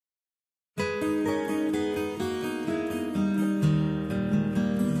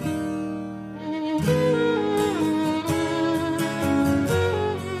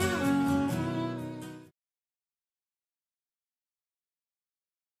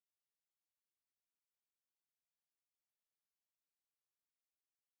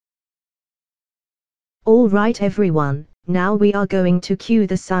Alright everyone, now we are going to cue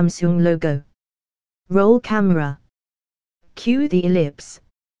the Samsung logo. Roll camera. Cue the ellipse.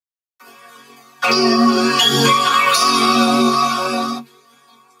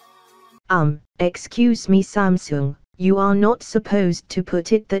 Excuse me Samsung, you are not supposed to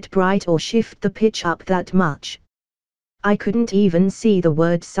put it that bright or shift the pitch up that much. I couldn't even see the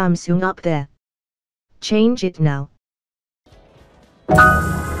word Samsung up there. Change it now.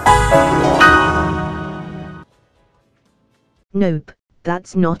 Nope,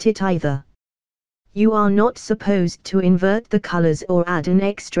 that's not it either. You are not supposed to invert the colors or add an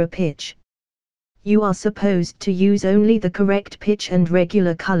extra pitch. You are supposed to use only the correct pitch and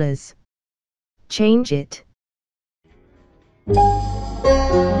regular colors. Change it.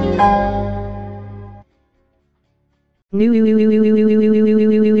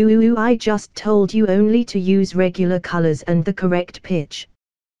 I just told you only to use regular colors and the correct pitch.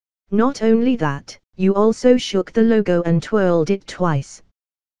 Not only that, you also shook the logo and twirled it twice.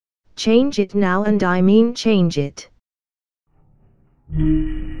 Change it now, and I mean change it.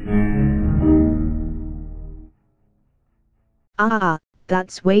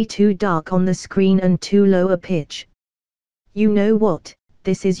 That's way too dark on the screen and too low a pitch. You know what,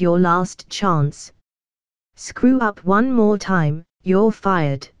 this is your last chance. Screw up one more time, you're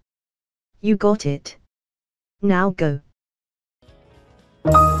fired. You got it. Now go.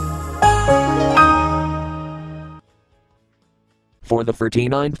 For the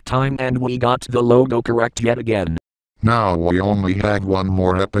 39th time, and we got the logo correct yet again. Now we only have one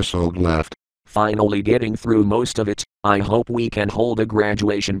more episode left. Finally getting through most of it. I hope we can hold a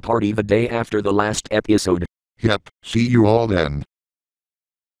graduation party the day after the last episode. Yep, see you all then.